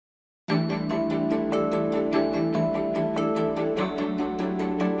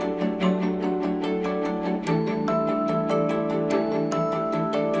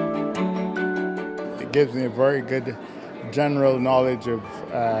It gives me a very good general knowledge of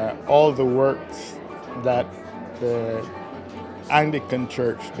all the works that the Anglican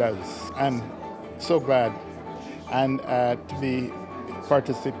Church does. I'm so glad and to be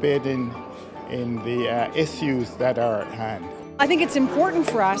participating in the issues that are at hand. I think it's important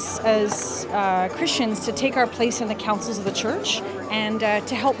for us as Christians to take our place in the councils of the church and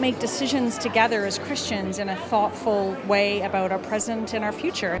to help make decisions together as Christians in a thoughtful way about our present and our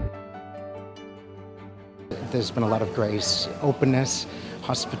future. There's been a lot of grace, openness,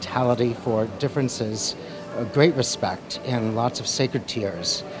 hospitality for differences, great respect, and lots of sacred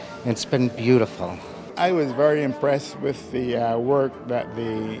tears. It's been beautiful. I was very impressed with the work that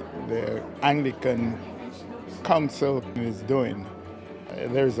the Anglican Council is doing.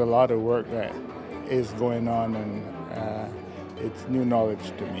 There's a lot of work that is going on, and it's new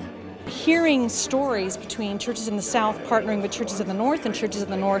knowledge to me. Hearing stories between churches in the South partnering with churches in the North and churches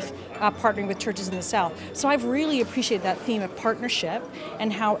in the North partnering with churches in the South. So I've really appreciated that theme of partnership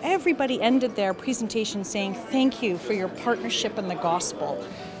and how everybody ended their presentation saying thank you for your partnership in the gospel.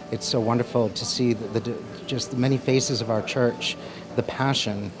 It's so wonderful to see just the many faces of our church, the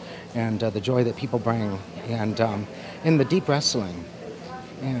passion and the joy that people bring, and in the deep wrestling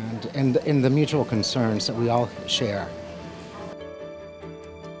and in the mutual concerns that we all share.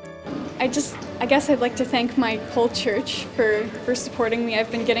 I guess I'd like to thank my whole church for supporting me. I've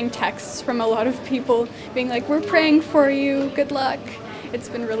been getting texts from a lot of people being like, "We're praying for you, good luck." It's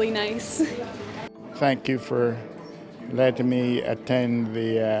been really nice. Thank you for letting me attend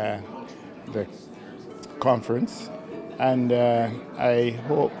the conference, and I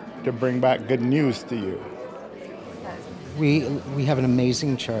hope to bring back good news to you. We have an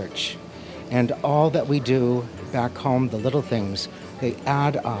amazing church, and all that we do back home, the little things, they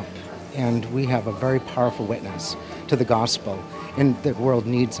add up, and we have a very powerful witness to the gospel, and the world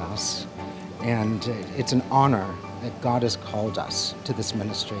needs us. And it's an honor that God has called us to this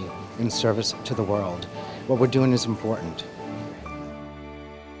ministry in service to the world. What we're doing is important.